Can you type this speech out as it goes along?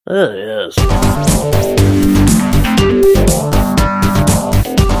Oh, yes.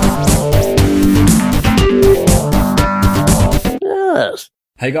 Yes.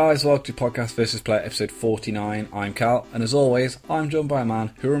 Hey guys, welcome to Podcast vs. Player episode 49. I'm Cal, and as always, I'm joined by a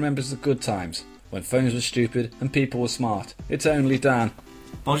man who remembers the good times, when phones were stupid and people were smart. It's only Dan.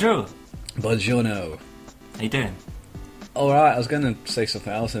 Bonjour. Buongiorno. How you doing? Alright, I was going to say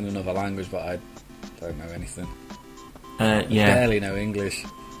something else in another language, but I don't know anything. Yeah. Barely know English.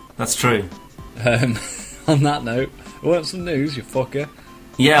 That's true. On that note, want some news, you fucker?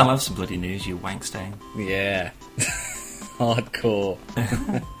 Yeah, I'll have some bloody news, you wankstain. Yeah. Hardcore.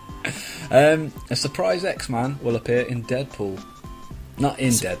 A surprise X-Man will appear in Deadpool. Not in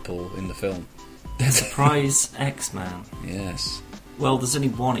Deadpool, in the film. Surprise X-Man. Yes. Well, there's only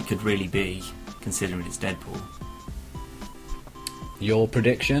one it could really be, considering it's Deadpool. Your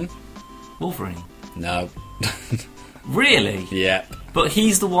prediction? Wolverine. No. Really? Yep. But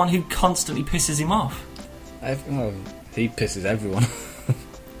he's the one who constantly pisses him off. He pisses everyone.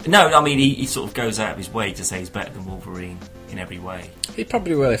 No, I mean, he sort of goes out of his way to say he's better than Wolverine in every way. He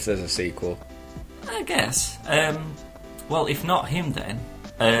probably will if there's a sequel. I guess. Well, if not him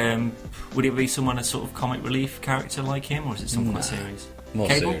then, would it be someone, a sort of comic relief character like him, or is it someone more serious? More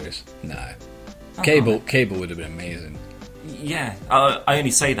Cable? serious. No. Oh, Cable would have been amazing. Yeah, I only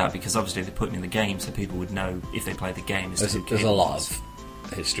say that because obviously they put him in the game so people would know if they play the game. There's a lot of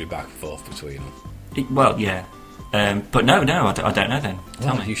history back and forth between them. Well, yeah. But no, I don't know then.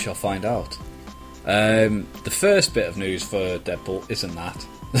 Tell me. You shall find out. The first bit of news for Deadpool isn't that.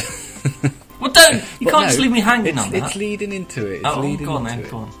 Well, don't! You But can't no, just leave me hanging on that. It's leading into it. Go on then,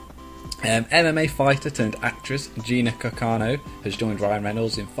 go on. MMA fighter turned actress Gina Carano has joined Ryan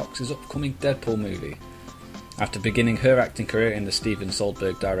Reynolds in Fox's upcoming Deadpool movie. After beginning her acting career in the Steven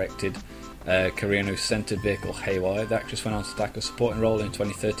Soderbergh directed Carino-centred vehicle Haywire, the actress went on to take a supporting role in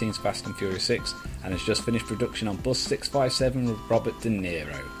 2013's Fast and Furious 6 and has just finished production on Bus 657 with Robert De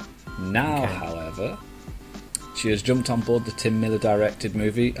Niro. Now, however, she has jumped on board the Tim Miller directed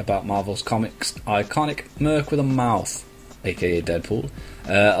movie about Marvel's comics iconic Merc with a Mouth, aka Deadpool,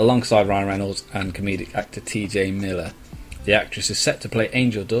 alongside Ryan Reynolds and comedic actor TJ Miller. The actress is set to play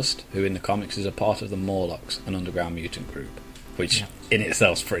Angel Dust, who in the comics is a part of the Morlocks, an underground mutant group, which in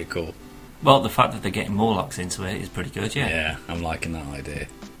itself is pretty cool. Well, the fact that they're getting Morlocks into it is pretty good, yeah. Yeah, I'm liking that idea.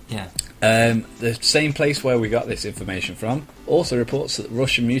 Yeah. The same place where we got this information from also reports that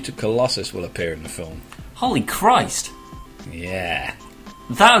Russian mutant Colossus will appear in the film. Holy Christ! Yeah.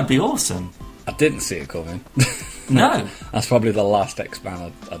 That would be awesome. I didn't see it coming. No. That's probably the last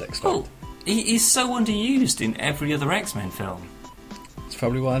X-Man I'd expect. Well, he's so underused in every other X-Men film. That's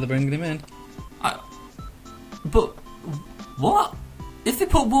probably why they're bringing him in. But what? If they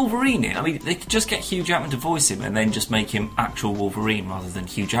put Wolverine in, I mean, they could just get Hugh Jackman to voice him and then just make him actual Wolverine rather than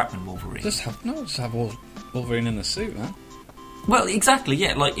Hugh Jackman Wolverine. Just have Wolverine in the suit, man. Well, exactly,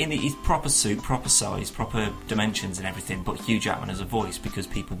 yeah, like in his proper suit, proper size, proper dimensions and everything, but Hugh Jackman as a voice because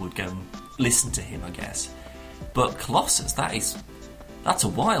people would go and listen to him, I guess. But Colossus, that's a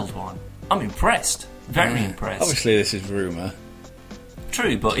wild one. I'm impressed. Very impressed. Obviously, this is rumour.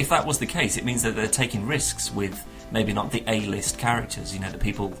 True, but if that was the case, it means that they're taking risks with maybe not the A-list characters, that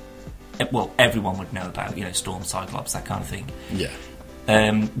people, well, everyone would know about, Storm, Cyclops, that kind of thing. Yeah.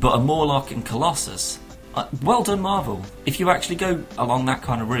 But a Morlock and Colossus, well done, Marvel. If you actually go along that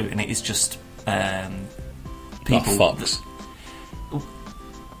kind of route and it is just people... Not Fox.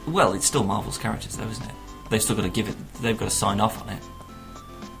 Well, it's still Marvel's characters, though, isn't it? They've still got to they've got to sign off on it.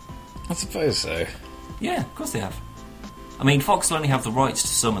 I suppose so. Yeah, of course they have. I mean, Fox will only have the rights to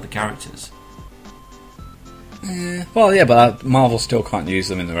some of the characters. Well, yeah, but Marvel still can't use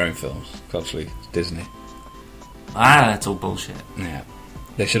them in their own films. Obviously, it's Disney. That's all bullshit. Yeah.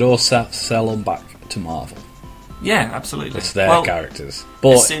 They should all sell them back to Marvel. Yeah, absolutely. It's their characters.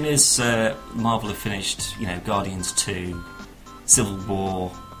 But as soon as Marvel have finished, Guardians 2, Civil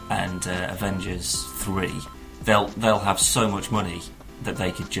War, and Avengers 3, they'll have so much money that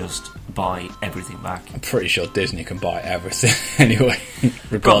they could just buy everything back. I'm pretty sure Disney can buy everything anyway,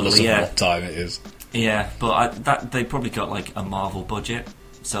 regardless of what time it is. Yeah, but they probably got like a Marvel budget,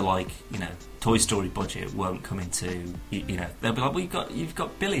 so Toy Story budget won't come into they'll be like, well, you've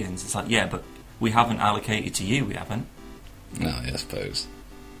got billions. It's like, yeah, but we haven't allocated to you. We haven't. No, I suppose.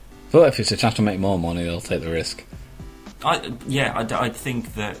 But if it's a chance to make more money, they'll take the risk. I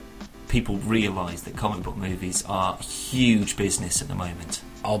think that people realise that comic book movies are a huge business at the moment.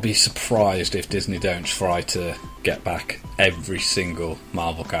 I'll be surprised if Disney don't try to get back every single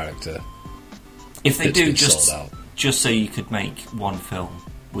Marvel character. If they do, just so you could make one film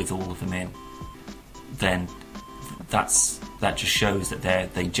with all of them in, then that's that just shows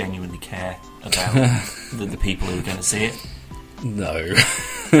that they genuinely care about the people who are going to see it. No.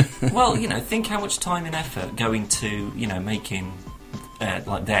 Well, think how much time and effort go into making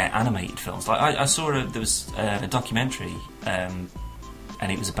like their animated films. Like I saw there was a documentary, and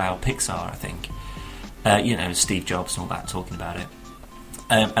it was about Pixar, I think. Steve Jobs and all that talking about it.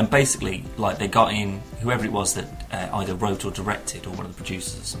 And basically, like, they got in whoever it was that either wrote or directed, or one of the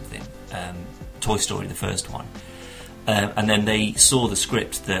producers or something, Toy Story, the first one. And then they saw the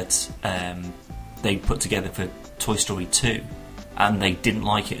script that they put together for Toy Story 2, and they didn't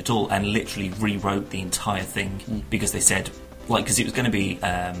like it at all, and literally rewrote the entire thing because they said, like, because it was going to be,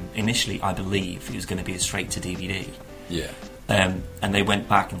 initially, I believe, it was going to be a straight to DVD. Yeah. And they went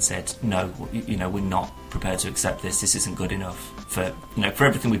back and said, no, we're not prepared to accept this. This isn't good enough for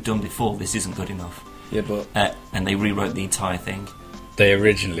everything we've done before. This isn't good enough. Yeah, but and they rewrote the entire thing. They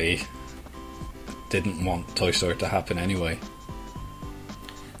originally didn't want Toy Story to happen anyway.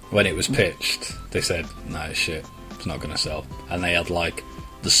 When it was pitched, they said, "No, shit, it's not going to sell," and they had like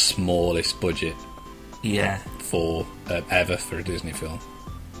the smallest budget, for ever for a Disney film.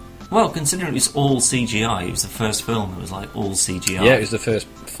 Well, considering it was all CGI, it was the first film that was like all CGI. Yeah, it was the first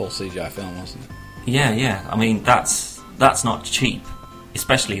full CGI film, wasn't it? Yeah. I mean, that's not cheap,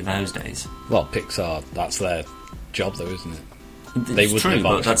 especially in those days. Well, Pixar, that's their job, though, isn't it? It's they wouldn't true, have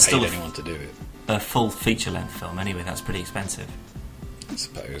but that's paid still anyone to do it. A full feature-length film, anyway. That's pretty expensive. I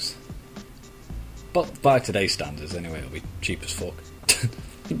suppose. But by today's standards, anyway, it'll be cheap as fuck.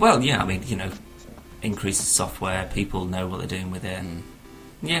 Well, yeah, I mean, increases software, people know what they're doing with it.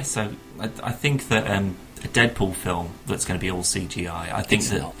 Yeah, so I think that a Deadpool film that's going to be all CGI, I think it's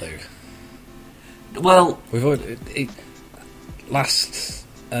that... not, though. Well... We've already... last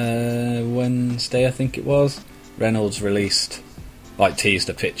Wednesday, I think it was, Reynolds teased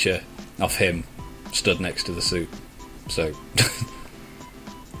a picture of him stood next to the suit. So...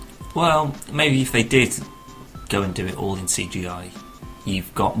 Well, maybe if they did go and do it all in CGI,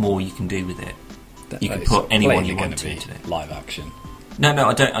 you've got more you can do with it. You can put anyone you want into it. Live action. No,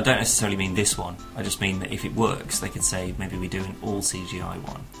 I don't necessarily mean this one. I just mean that if it works, they could say maybe we do an all CGI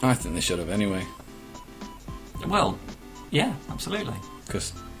one. I think they should have anyway. Well, yeah, absolutely.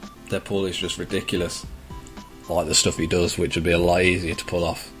 Because Deadpool is just ridiculous. Like the stuff he does, which would be a lot easier to pull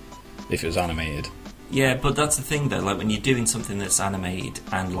off if it was animated. Yeah, but that's the thing though, like when you're doing something that's animated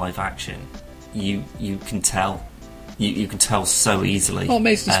and live action, you can tell. You can tell so easily. Well,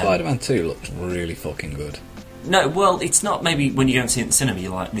 Amazing Spider-Man 2 looks really fucking good. No, well, it's not maybe when you go and see it in the cinema,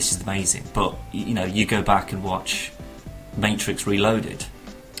 you're like, this is amazing. But, you go back and watch Matrix Reloaded,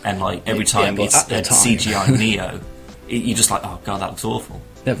 and like every time it's CGI Neo, you're just like, oh god, that looks awful.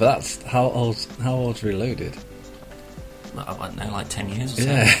 Yeah, but that's how old's Reloaded? I don't know, like 10 years or so.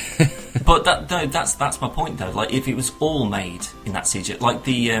 Yeah. But that's my point though. Like if it was all made in that CGI, like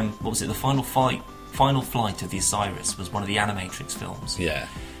the what was it? The Final Flight of the Osiris was one of the Animatrix films. Yeah.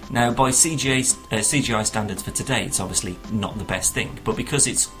 Now, by CGI standards for today, it's obviously not the best thing. But because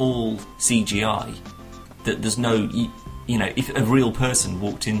it's all CGI, that there's no, if a real person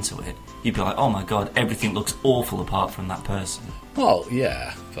walked into it, you'd be like, oh my god, everything looks awful apart from that person. Well,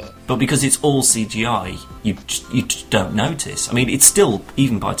 yeah, but because it's all CGI, you just don't notice. I mean, it's still,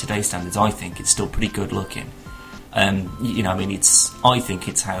 even by today's standards, I think it's still pretty good looking. I think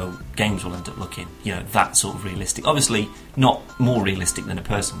it's how games will end up looking. That sort of realistic. Obviously, not more realistic than a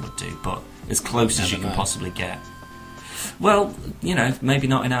person would do, but as close as you can possibly get. Well, maybe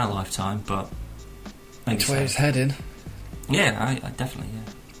not in our lifetime, but that's where it's heading. Yeah, I definitely.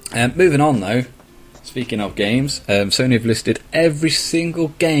 Yeah. Moving on though. Speaking of games, Sony have listed every single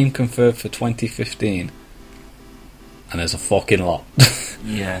game confirmed for 2015, and there's a fucking lot.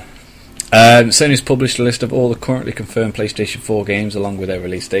 Yeah. Sony's published a list of all the currently confirmed PlayStation 4 games along with their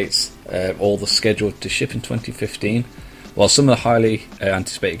release dates, all the scheduled to ship in 2015. While some of the highly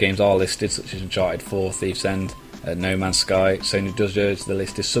anticipated games are listed, such as Uncharted 4, Thief's End, No Man's Sky, Sony does urge the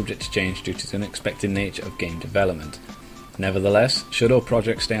list is subject to change due to the unexpected nature of game development. Nevertheless, should all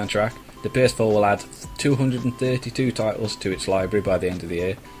projects stay on track, the PS4 will add 232 titles to its library by the end of the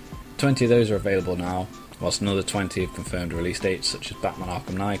year. 20 of those are available now, whilst another 20 have confirmed release dates such as Batman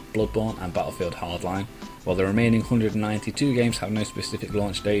Arkham Knight, Bloodborne and Battlefield Hardline, while the remaining 192 games have no specific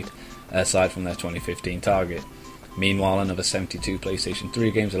launch date aside from their 2015 target. Meanwhile, another 72 PlayStation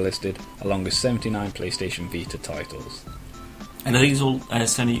 3 games are listed, along with 79 PlayStation Vita titles. And are these all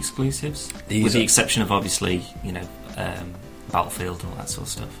Sony exclusives? With the exception of, obviously, Battlefield and all that sort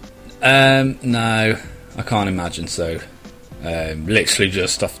of stuff? No, I can't imagine so. Literally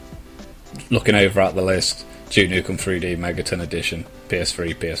just looking over at the list, Duke Nukem 3D Megaton Edition,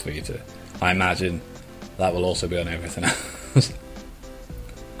 PS3, PS Vita. I imagine that will also be on everything.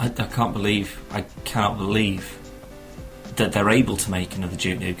 I cannot believe that they're able to make another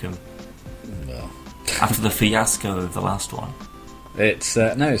Duke Nukem Well, after the fiasco of the last one. it's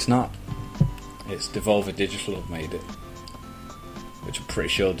no, it's not. It's Devolver Digital have made it, which I'm pretty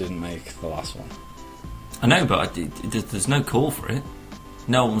sure didn't make the last one. I know, but there's no call for it.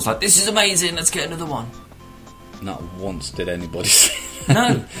 No one was like, "This is amazing, let's get another one." Not once did anybody say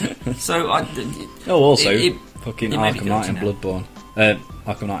No. So also, it fucking may be Arkham good, Knight and you know. Bloodborne.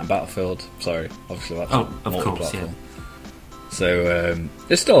 Arkham Knight and Battlefield. Sorry, obviously that's of course, multi-platform. So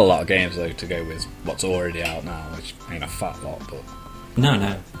there's still a lot of games though to go with what's already out now, which ain't a fat lot, but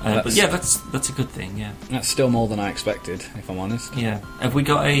No. But yeah, that's a good thing. Yeah. that's still more than I expected, if I'm honest. Yeah. Have we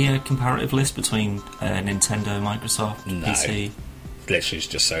got a comparative list between Nintendo, Microsoft, No. PC? Literally, it's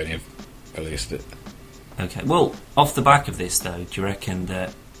just Sony have released it. Okay. Well, off the back of this, though, do you reckon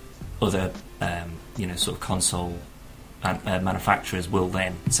that other, sort of console manufacturers will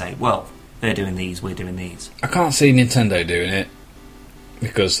then say, "Well, they're doing these, we're doing these"? I can't see Nintendo doing it,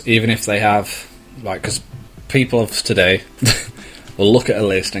 because even if they have, like, because people of today will look at a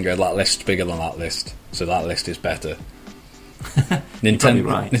list and go, that list's bigger than that list, so that list is better. probably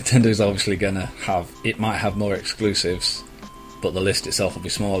right. Nintendo's obviously going to have, it might have more exclusives, but the list itself will be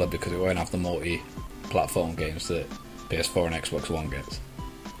smaller because it won't have the multi-platform games that PS4 and Xbox One gets.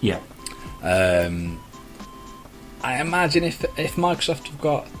 Yeah. I imagine if Microsoft have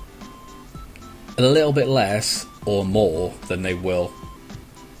got a little bit less or more, then they will.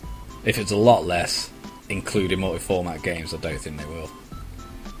 If it's a lot less, including multi-format games, I don't think they will.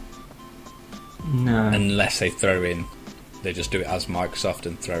 No. Unless they throw in, they just do it as Microsoft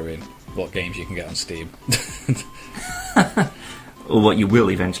and throw in what games you can get on Steam. Or what you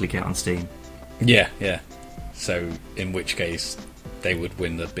will eventually get on Steam. Yeah. So, in which case, they would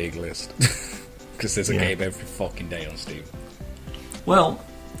win the big list. Because there's a game every fucking day on Steam. Well,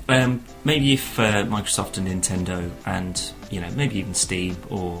 maybe if Microsoft and Nintendo and, maybe even Steam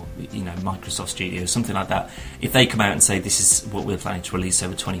or, Microsoft Studios, something like that, if they come out and say this is what we're planning to release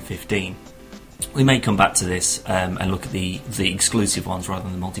over 2015, we may come back to this and look at the exclusive ones rather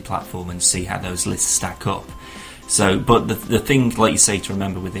than the multi-platform and see how those lists stack up. So, but the thing, like you say, to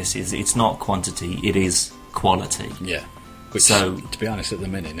remember with this is it's not quantity, it is quality. Yeah. Which, so, to be honest, at the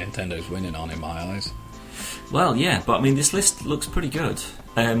minute, Nintendo's winning on in my eyes. Well, yeah, but I mean, this list looks pretty good.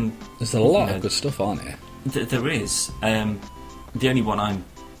 There's a lot of good stuff on here. There is. The only one I'm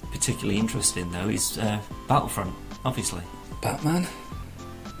particularly interested in, though, is Battlefront, obviously. Batman?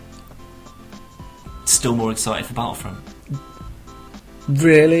 Still more excited for Battlefront.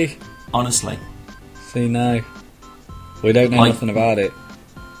 Really? Honestly. See, no. We don't know nothing about it.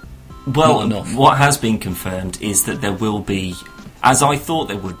 Well, what has been confirmed is that there will be, as I thought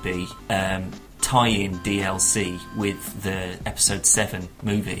there would be, tie-in DLC with the Episode 7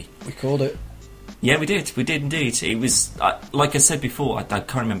 movie. We called it. Yeah, we did indeed. It was, like I said before, I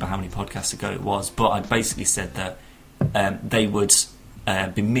can't remember how many podcasts ago it was, but I basically said that they would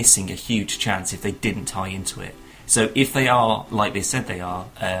be missing a huge chance if they didn't tie into it. So if they are, like they said they are,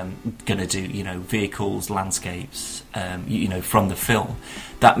 going to do, vehicles, landscapes, from the film,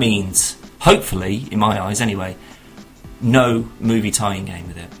 that means, hopefully, in my eyes anyway, no movie tie-in game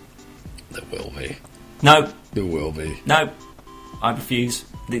with it. There will be. No. There will be. No. I refuse.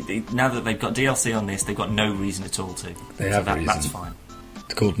 Now that they've got DLC on this, they've got no reason at all to. They have reason. That's fine.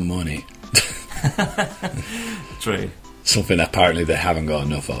 It's called money. True. Something apparently they haven't got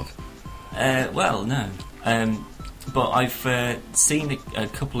enough of. Well, no. But I've seen a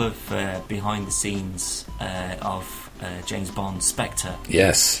couple of behind-the-scenes of James Bond Spectre.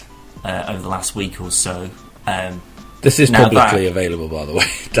 Yes. Over the last week or so. This is publicly available, by the way.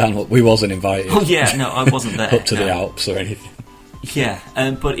 Dan, we wasn't invited. Oh yeah, no, I wasn't there. Up to the Alps or anything. Yeah,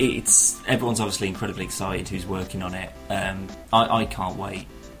 but everyone's obviously incredibly excited who's working on it. I can't wait.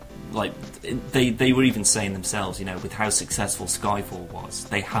 Like they were even saying themselves, with how successful Skyfall was,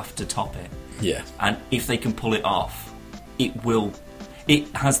 they have to top it. Yeah. And if they can pull it off,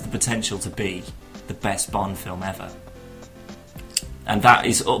 it has the potential to be the best Bond film ever. And that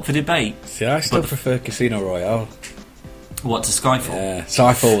is up for debate. See, I still prefer Casino Royale. What, to Skyfall? Yeah,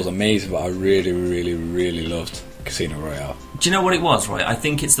 Skyfall was amazing, but I really, really, really loved Casino Royale. Do you know what it was, right? I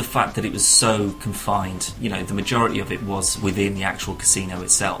think it's the fact that it was so confined. The majority of it was within the actual casino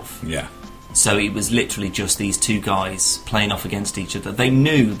itself. Yeah. So it was literally just these two guys playing off against each other. They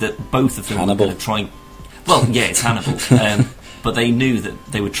knew that both of them were going to try... Well, yeah, it's Hannibal. But they knew that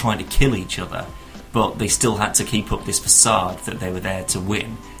they were trying to kill each other, but they still had to keep up this facade that they were there to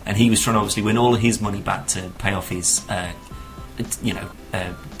win. And he was trying to obviously win all of his money back to pay off his,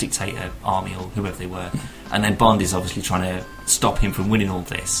 dictator army or whoever they were. and then Bond is obviously trying to stop him from winning all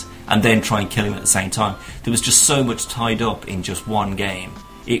this, and then try and kill him at the same time. There was just so much tied up in just one game.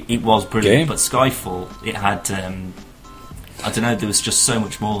 It was brilliant, but Skyfall, it had, I don't know, there was just so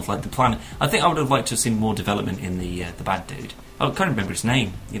much more. Like the plan, I think I would have liked to have seen more development in the bad dude. I can't remember his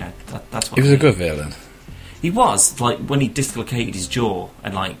name. You know, that's what. He was a good villain. He was, like, when he dislocated his jaw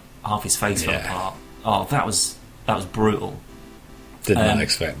and like half his face fell apart. Oh, that was brutal. Did not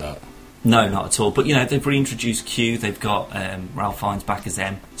expect that. No, not at all. But you know, they've reintroduced Q. They've got Ralph Fiennes back as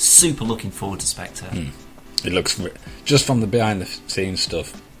M. Super looking forward to Spectre. It looks just from the behind the scenes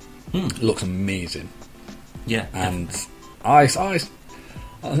stuff. It looks amazing. Yeah, and I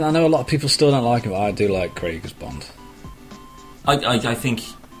know a lot of people still don't like him, but I do like Craig as Bond. I think,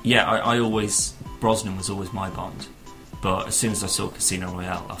 yeah, I always, Brosnan was always my Bond, but as soon as I saw Casino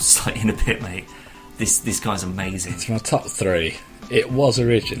Royale, I was like, in a bit, mate. This guy's amazing. It's my top 3. It was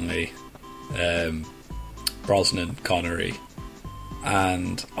originally Brosnan, Connery,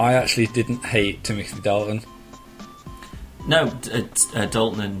 and I actually didn't hate Timothy Dalton. No,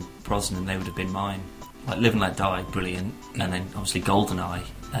 Dalton and Brosnan, they would have been mine. Like Live and Let Die, brilliant, and then obviously GoldenEye.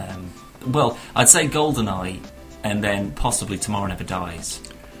 Well, I'd say GoldenEye, and then possibly Tomorrow Never Dies.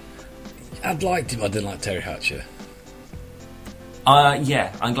 I'd liked him. I didn't like Terry Hatcher.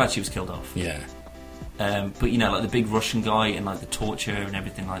 Yeah, I'm glad she was killed off. Yeah. But you know, like the big Russian guy and like the torture and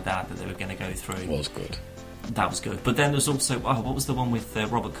everything like that they were going to go through. Was good. That was good. But then there's also, what was the one with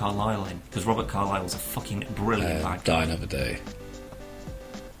Robert Carlyle in? Because Robert Carlyle was a fucking brilliant bad guy. Die Another Day.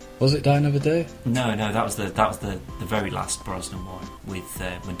 Was it Die Another Day? No, that was the very last Brosnan one with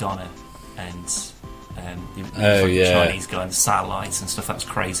Madonna and the Chinese guy and the satellites and stuff. That was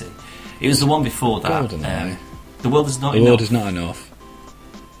crazy. It was the one before that. GoldenEye. The World Is Not Enough. The World Is Not Enough.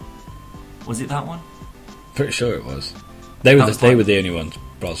 Was it that one? Pretty sure it was. They were the only ones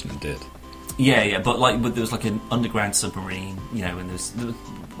Brosnan did. Yeah, but there was like an underground submarine, you know, and there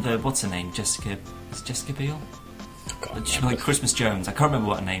was what's her name, Jessica Biel? She was like Christmas Jones. I can't remember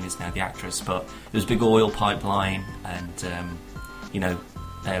what her name is now, the actress, but there was a big oil pipeline, and you know,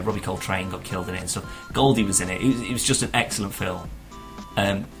 Robbie Coltrane got killed in it and stuff. Goldie was in it. It was just an excellent film,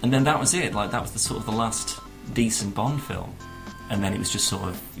 and then that was it. Like that was the sort of the last decent Bond film, and then it was just sort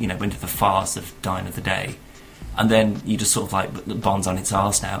of, you know, into the farce of Die Another Day. And then you just sort of like, Bond's on its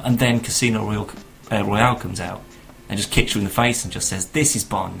arse now. And then Casino Royale comes out and just kicks you in the face and just says, "This is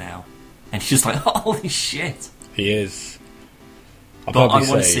Bond now." And you're just like, holy shit. He is. I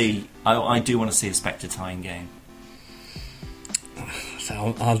do want to see a Spectre tie-in game.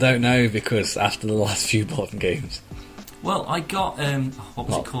 So I don't know, because after the last few Bond games. Well, I got, what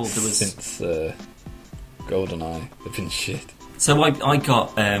was it called? There was since GoldenEye, they've been shit. So I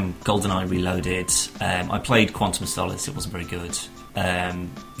got GoldenEye Reloaded. I played Quantum of Solace. It wasn't very good.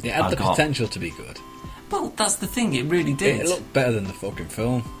 It had potential to be good. Well, that's the thing. It really did. It looked better than the fucking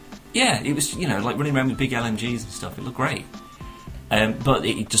film. Yeah, it was, you know, like running around with big LMGs and stuff. It looked great. But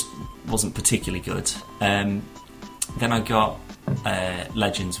it just wasn't particularly good. Then I got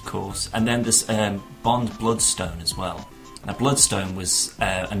Legends, of course. And then there's Bond Bloodstone as well. Now, Bloodstone was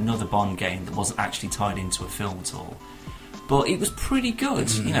another Bond game that wasn't actually tied into a film at all. But it was pretty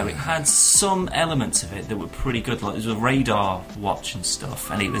good. You know, it had some elements of it that were pretty good. Like there was a radar watch and stuff,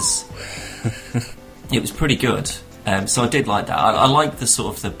 and it was pretty good. So I did like that. I like the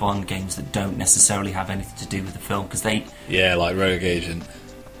sort of the Bond games that don't necessarily have anything to do with the film, because they... Yeah, like Rogue Agent.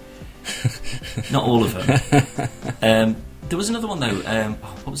 Not all of them. There was another one though.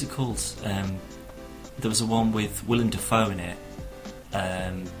 What was it called? There was a one with Willem Dafoe in it.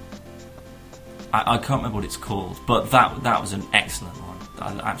 I can't remember what it's called, but that was an excellent one.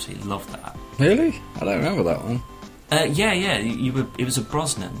 I absolutely loved that. Really? I don't remember that one. Yeah. It was a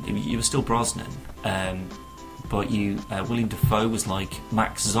Brosnan. You were still Brosnan, but William Dafoe was like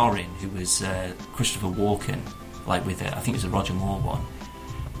Max Zorin, who was Christopher Walken, like with it. I think it was a Roger Moore one.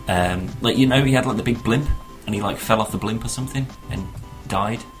 Like, you know, he had like the big blimp, and he like fell off the blimp or something and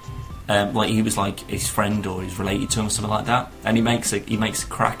died. Like he was like his friend or he's related to him or something like that, and he makes a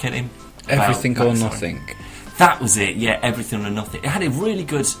crack at him. Everything or Nothing. That was it, yeah, Everything or Nothing. It had a really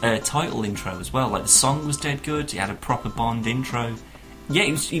good title intro as well. Like the song was dead good. It had a proper Bond intro. Yeah,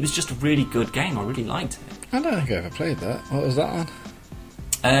 it was just a really good game. I really liked it. I don't think I ever played that. What was that on?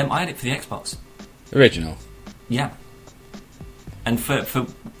 I had it for the Xbox. Original. Yeah. And for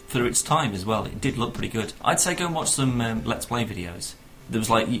its time as well, it did look pretty good. I'd say go and watch some Let's Play videos. There was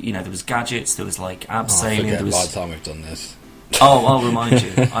like, you know, there was gadgets, there was like abseiling. There was... by the time we've done this. Oh, I'll remind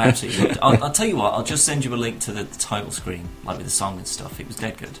you. I absolutely loved it. I'll tell you what, I'll just send you a link to the title screen, like with the song and stuff. It was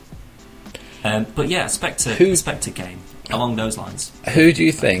dead good. But yeah, Spectre game, along those lines. Who do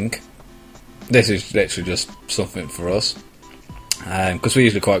you think, this is literally just something for us, because we're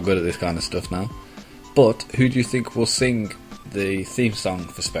usually quite good at this kind of stuff now. But who do you think will sing the theme song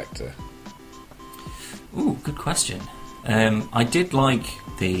for Spectre? Ooh, good question. I did like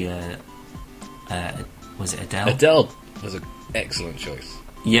the was it Adele? Adele was an excellent choice.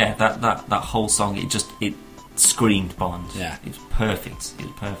 Yeah, that whole song, it screamed Bond. Yeah. It was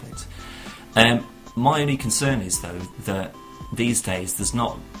perfect. My only concern is, though, that these days there's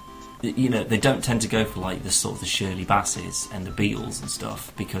not, they don't tend to go for like the sort of the Shirley Basses and the Beatles and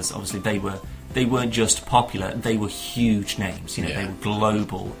stuff, because obviously they weren't just popular, they were huge names. They were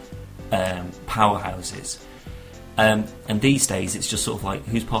global powerhouses. And these days it's just sort of like,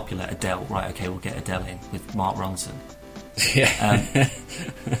 who's popular? Adele. Right, okay, we'll get Adele in with Mark Ronson. Yeah.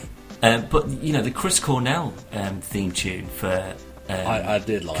 But the Chris Cornell theme tune for I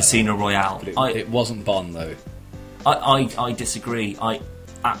did like Casino that. Royale. But it wasn't Bond though. I disagree. I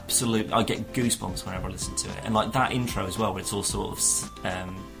get goosebumps whenever I listen to it, and like that intro as well, where it's all sort of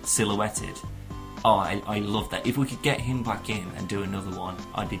silhouetted. Oh, I love that. If we could get him back in and do another one,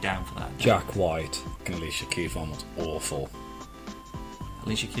 I'd be down for that. Jack White and Alicia Keys one was awful.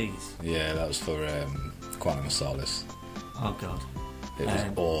 Alicia Keys. Yeah, that was for Quantum of Solace. Oh God. It was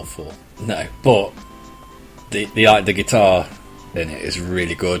awful. No, but the guitar in it is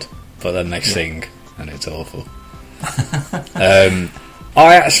really good, but then they sing and it's awful.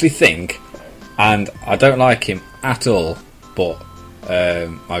 I actually think, and I don't like him at all, but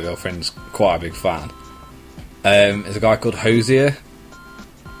my girlfriend's quite a big fan. There's a guy called Hozier.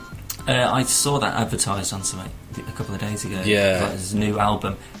 I saw that advertised on something a couple of days ago. Yeah. Like his new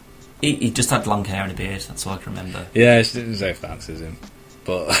album. He just had long hair and a beard, that's all I can remember. Yeah, she didn't say fancies him,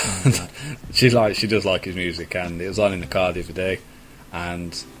 but she does like his music, and it was on in the car the other day,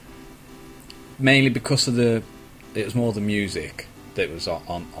 and mainly because of it was more the music that was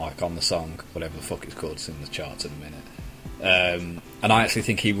on the song, whatever the fuck it's called, it's in the charts in a minute. And I actually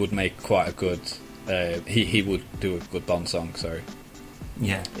think he would make quite a good. He would do a good Bond song. Sorry.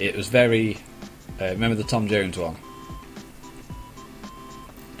 Yeah. It was very. Remember the Tom Jones one?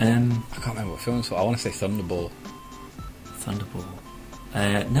 I can't remember what film it's for. I want to say Thunderball.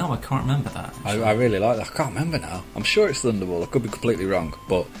 No, I can't remember that. I really like that. I can't remember now. I'm sure it's Thunderball. I could be completely wrong,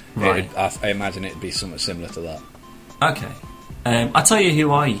 but right. I imagine it'd be something similar to that. Okay. I'll tell you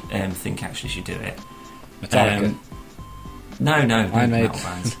who I think actually should do it. Metallica. No, I made metal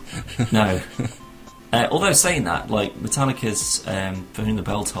bands. No. Although saying that, like Metallica's "For Whom the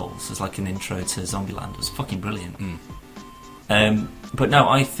Bell Tolls" is like an intro to Zombieland. It was fucking brilliant. But no,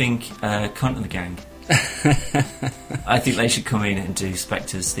 I think Cunt and the Gang. I think they should come in and do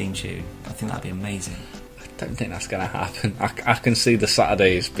Spectre's theme tune. I think that'd be amazing. I don't think that's going to happen. I can see the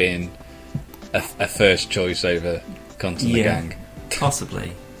Saturdays being a first choice over Cunt and the Gang.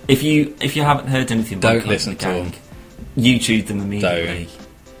 Possibly. If you haven't heard anything about don't Cunt listen and the to Gang, them. YouTube them immediately.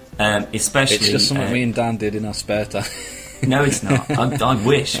 Especially, it's just something me and Dan did in our spare time. No, it's not. I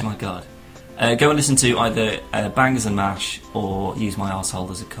wish. My God. Go and listen to either Bangers and Mash or Use My Arsehole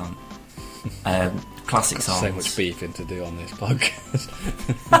as a Cunt. Classic songs. So much beefing to do on this podcast.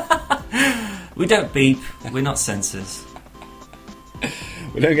 We don't beep. We're not censors.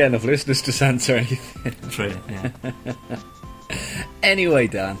 We don't get enough listeners to censor anything. True. Yeah. Anyway,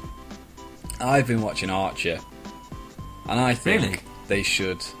 Dan, I've been watching Archer, and I think Really? they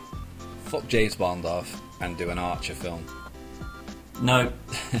should fuck James Bond off and do an Archer film. No.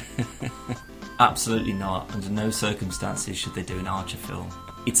 Absolutely not. Under no circumstances should they do an Archer film.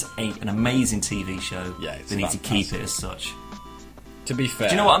 It's an amazing TV show. Yeah, it's they need fantastic. to keep it as such. To be fair,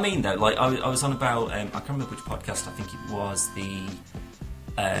 Do you know what I mean though? Like I was on about I can't remember which podcast. I think it was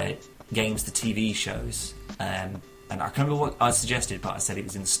the games, the TV shows, and I can't remember what I suggested, but I said it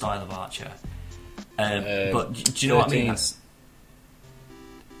was in the style of Archer. But do you know what I mean? 13. That's,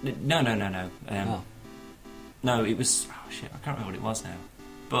 no. No, it was. Oh shit, I can't remember what it was now.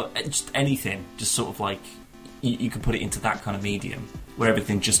 But just anything, just sort of like you could put it into that kind of medium where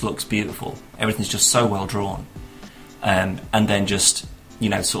everything just looks beautiful. Everything's just so well drawn, and then just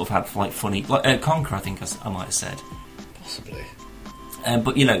sort of have like funny, like Conquer. I think I might have said. possibly.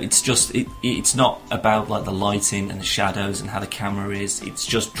 But it's just it's not about like the lighting and the shadows and how the camera is. It's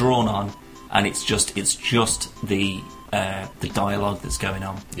just drawn on, and it's just the dialogue that's going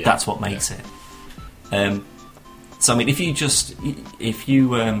on. Yeah, That's what makes it. So I mean, if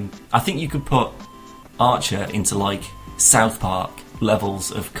you I think you could put Archer into like South Park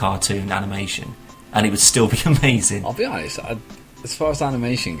levels of cartoon animation, and it would still be amazing. I'll be honest, as far as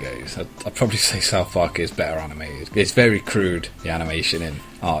animation goes, I'd probably say South Park is better animated. It's very crude, the animation in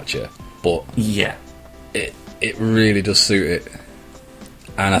Archer, but Yeah. it really does suit it.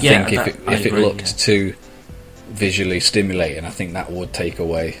 And I Yeah, think I if it agree, looked yeah. too visually stimulating, I think that would take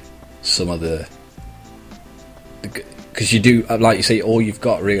away some of the because you do, like you say, all you've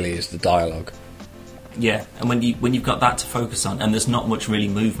got really is the dialogue. Yeah, and when you've got that to focus on, and there's not much really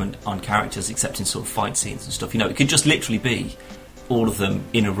movement on characters except in sort of fight scenes and stuff. It could just literally be all of them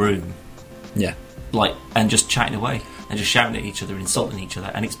in a room, Yeah. like, and just chatting away and just shouting at each other, insulting each other,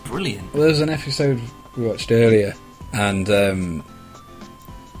 and it's brilliant. Well, there was an episode we watched earlier, and there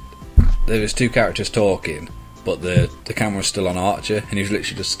was two characters talking, but the camera was still on Archer, and he was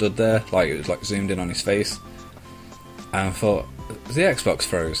literally just stood there, like it was like zoomed in on his face. And I thought, the Xbox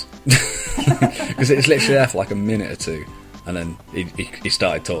froze, because it's literally there for like a minute or two, and then he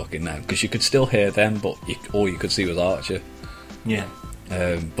started talking then, because you could still hear them, but all you could see was Archer. Yeah.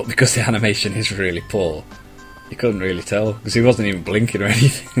 But because the animation is really poor, you couldn't really tell, because he wasn't even blinking or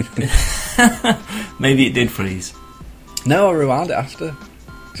anything. Maybe it did freeze. No, I rewound it after,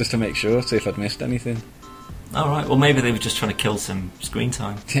 just to make sure, see if I'd missed anything. Alright, well maybe they were just trying to kill some screen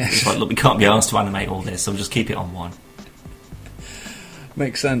time. Yeah. It's like, look, we can't be asked to animate all this, so we'll just keep it on one.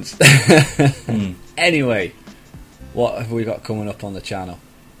 Makes sense. Anyway, what have we got coming up on the channel?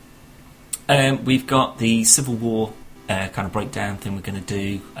 We've got the Civil War kind of breakdown thing we're going to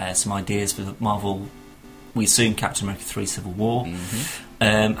do, some ideas for the Marvel, we assume Captain America 3 Civil War,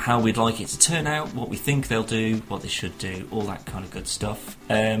 how we'd like it to turn out, what we think they'll do, what they should do, all that kind of good stuff.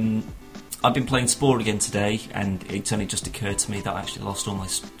 I've been playing Spore again today, and it's only just occurred to me that I actually lost all my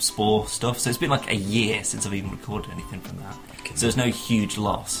Spore stuff, so it's been like a year since I've even recorded anything from that. So there's no huge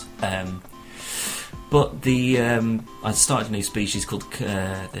loss. But I started a new species called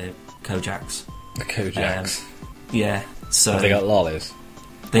the Kojaks. The Kojaks. Yeah, so... Have they got lollies?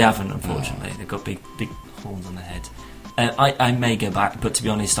 They haven't, unfortunately. They've got big horns on their head. I may go back, but to be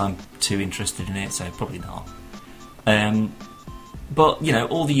honest, I'm too interested in it, so probably not. But,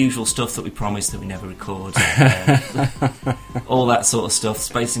 all the usual stuff that we promised that we never record. All that sort of stuff.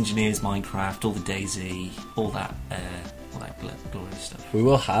 Space Engineers, Minecraft, all the DayZ, all that glorious stuff. We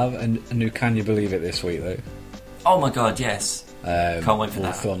will have a new Can You Believe It this week, though. Oh my god, yes. Can't wait for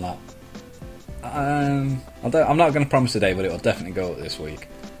we'll that. film that. I'm not going to promise today, but it will definitely go up this week.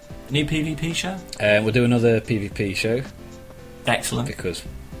 New PvP show? We'll do another PvP show. Excellent. Because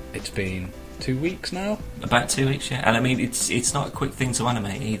it's been 2 weeks now. About 2 weeks, yeah. And I mean, it's not a quick thing to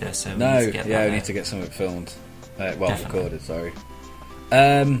animate either, so No, we need to get that we need to get something filmed. Definitely. Recorded, sorry.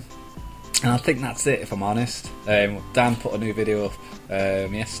 And I think that's it, if I'm honest. Dan put a new video up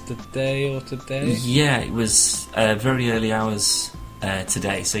yesterday or today? Yeah, it was very early hours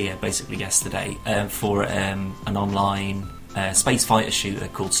today, so yeah, basically yesterday, for an online space fighter shooter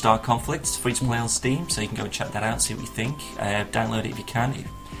called Star Conflict. It's free to play on Steam, so you can go and check that out, see what you think. Download it if you can. If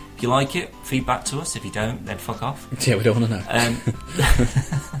you like it, feedback to us. If you don't, then fuck off. Yeah, we don't want to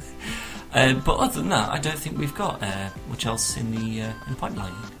know. But other than that, I don't think we've got much else in the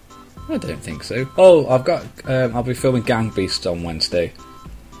pipeline. I don't think so. Oh, I've got. I'll be filming Gang Beasts on Wednesday.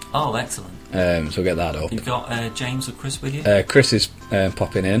 Oh, excellent. So we'll get that up. You've got James or Chris with you? Chris is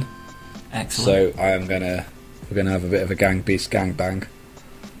popping in. Excellent. So we're gonna have a bit of a Gang Beast gang bang.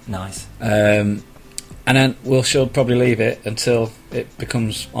 Nice. And then she'll probably leave it until it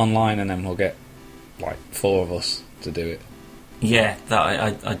becomes online, and then we'll get like 4 of us to do it. Yeah,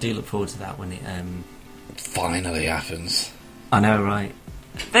 that I do look forward to that when it finally happens. I know, right?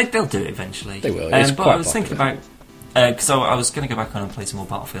 They'll do it eventually. They will. It's but quite I was thinking about because I was going to go back on and play some more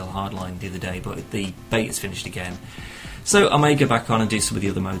Battlefield Hardline the other day, but the beta's finished again. So I may go back on and do some of the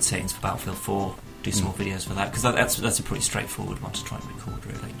other mode settings for Battlefield 4. Do some more videos for that, because that's a pretty straightforward one to try and record,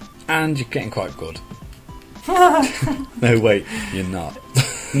 really. And you're getting quite good. No, wait, you're not.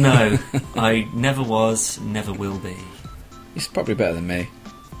 No, I never was, never will be. He's probably better than me.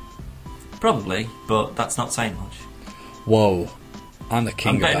 Probably, but that's not saying much. Whoa, I'm the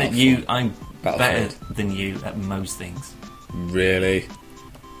king I'm better of than you. I'm Battlefield. better than you at most things, Really?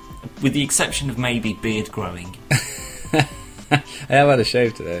 with the exception of maybe beard growing I have had a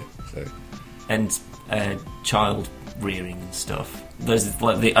shave today, so. and child rearing and stuff. Those are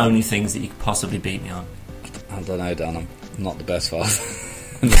like the only things that you could possibly beat me on. I don't know, Dan, I'm not the best father.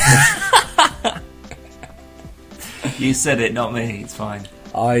 You said it, not me. It's fine.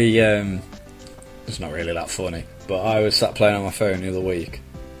 It's not really that funny, but I was sat playing on my phone the other week,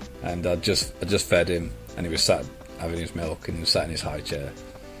 and I just fed him, and he was sat having his milk, and he was sat in his high chair,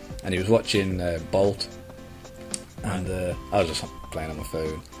 and he was watching Bolt, and I was just playing on my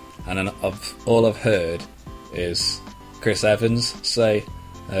phone, and then all I've heard is Chris Evans say,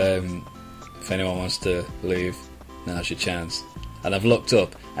 if anyone wants to leave, now's your chance. And I've looked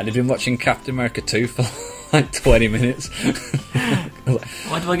up, and he'd been watching Captain America 2 for like 20 minutes.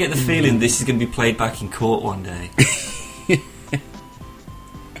 Why do I get the feeling this is going to be played back in court one day?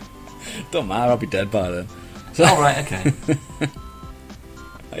 Don't matter, I'll be dead by then. So, oh, right, okay.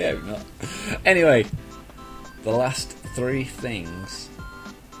 I hope not. Anyway, the last 3 things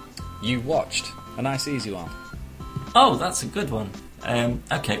you watched. A nice easy one. Oh, that's a good one.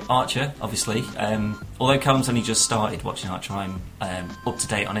 Okay, Archer, obviously. Although Callum's only just started watching Archer, I'm up to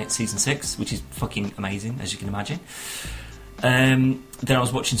date on it, season 6, which is fucking amazing, as you can imagine. Then I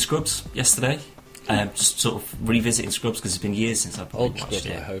was watching Scrubs yesterday. Just sort of revisiting Scrubs because it's been years since I've probably watched Scrubs,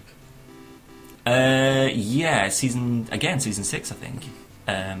 it. I hope. Yeah, season 6, I think.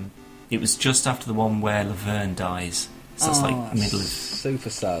 It was just after the one where Laverne dies. So it's like middle of... super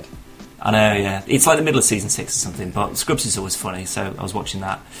sad. I know, yeah. It's like the middle of season 6 or something, but Scrubs is always funny, so I was watching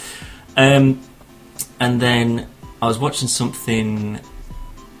that. And then I was watching something...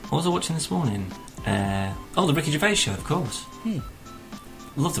 What was I watching this morning? The Ricky Gervais show, of course.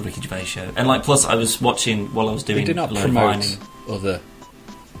 Love the Ricky Gervais show. And like, plus I was watching while I was doing... We do not promote other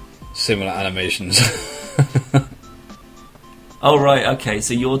similar animations. Oh, right, okay,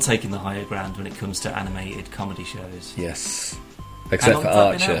 so you're taking the higher ground when it comes to animated comedy shows. Yes. Except for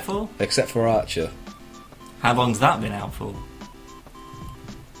Archer. Except for Archer. How long's that been out for?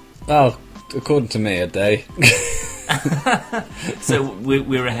 Oh, according to me, a day. So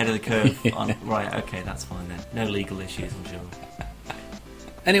we're ahead of the curve. On, right, okay, that's fine then. No legal issues, I'm sure.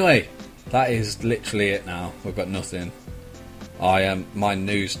 Anyway, that is literally it now. We've got nothing. My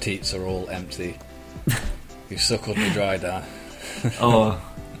news teats are all empty. You suckled me dry, Dan. Oh,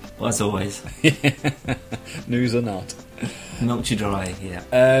 well, as always. News or not. Milk you dry, yeah.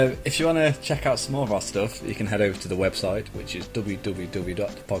 If you want to check out some more of our stuff, you can head over to the website, which is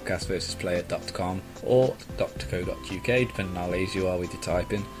www.podcastversusplayer.com or .co.uk, depending on how lazy you are with your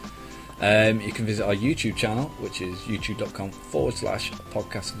typing. You can visit our YouTube channel, which is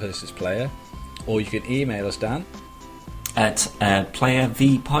youtube.com/podcastversusplayer, or you can email us, Dan, at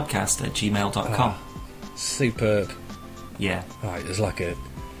playervpodcast@gmail.com. Superb. Yeah. Right, it was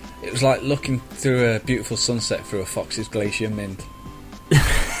like looking through a beautiful sunset through a Fox's Glacier mint.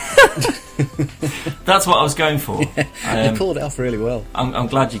 That's what I was going for. Yeah, you pulled it off really well. I'm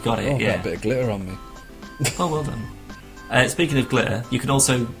glad you got it. Got a bit of glitter on me. Oh, well done. Speaking of glitter, you can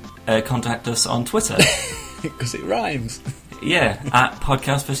also contact us on Twitter. Because it rhymes. Yeah, at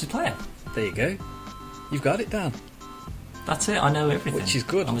Podcast Versus Player. There you go. You've got it, Dan. That's it, I know everything. Which is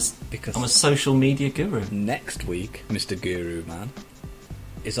good. Because I'm a social media guru. Next week, Mr. Guru Man,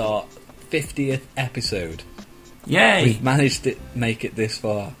 is our 50th episode. Yay! We've managed to make it this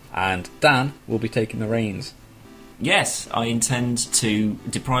far. And Dan will be taking the reins. Yes, I intend to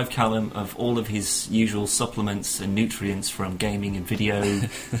deprive Callum of all of his usual supplements and nutrients from gaming and video,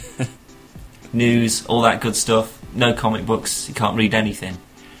 news, all that good stuff. No comic books, he can't read anything.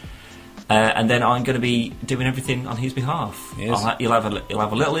 And then I'm going to be doing everything on his behalf. Yes. You'll have a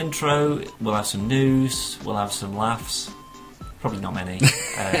little intro, we'll have some news, we'll have some laughs. Probably not many.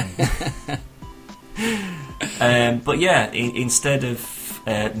 But yeah, instead of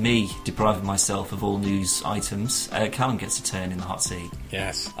me depriving myself of all news items, Callum gets a turn in the hot seat.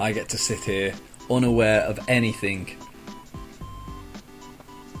 Yes, I get to sit here unaware of anything.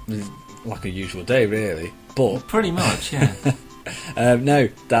 Like a usual day, really. But pretty much, yeah. No,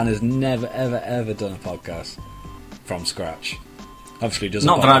 Dan has never, ever, ever done a podcast from scratch. Obviously, doesn't.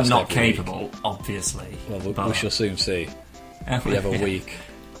 Not that I'm not capable, obviously. Well, we shall soon see. We have a week.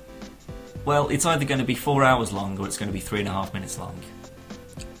 Well, it's either going to be 4 hours long or it's going to be 3.5 minutes long.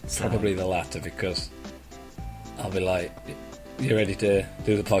 So. Probably the latter, because I'll be like, "You ready to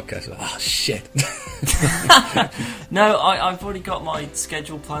do the podcast?" Oh shit! No, I've already got my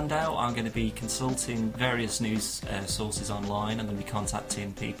schedule planned out. I'm going to be consulting various news sources online. I'm going to be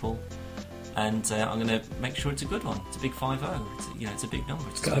contacting people, and I'm going to make sure it's a good one. It's a big 50. It's a big number.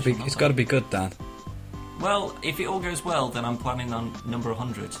 It's got to be good, Dan. Well, if it all goes well, then I'm planning on number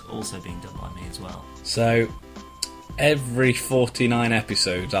 100 also being done by me as well. So, every 49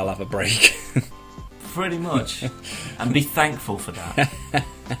 episodes, I'll have a break. Pretty much. And be thankful for that.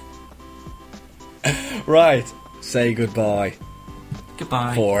 Right. Say goodbye.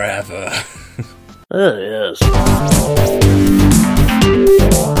 Goodbye. Forever. Oh, yes.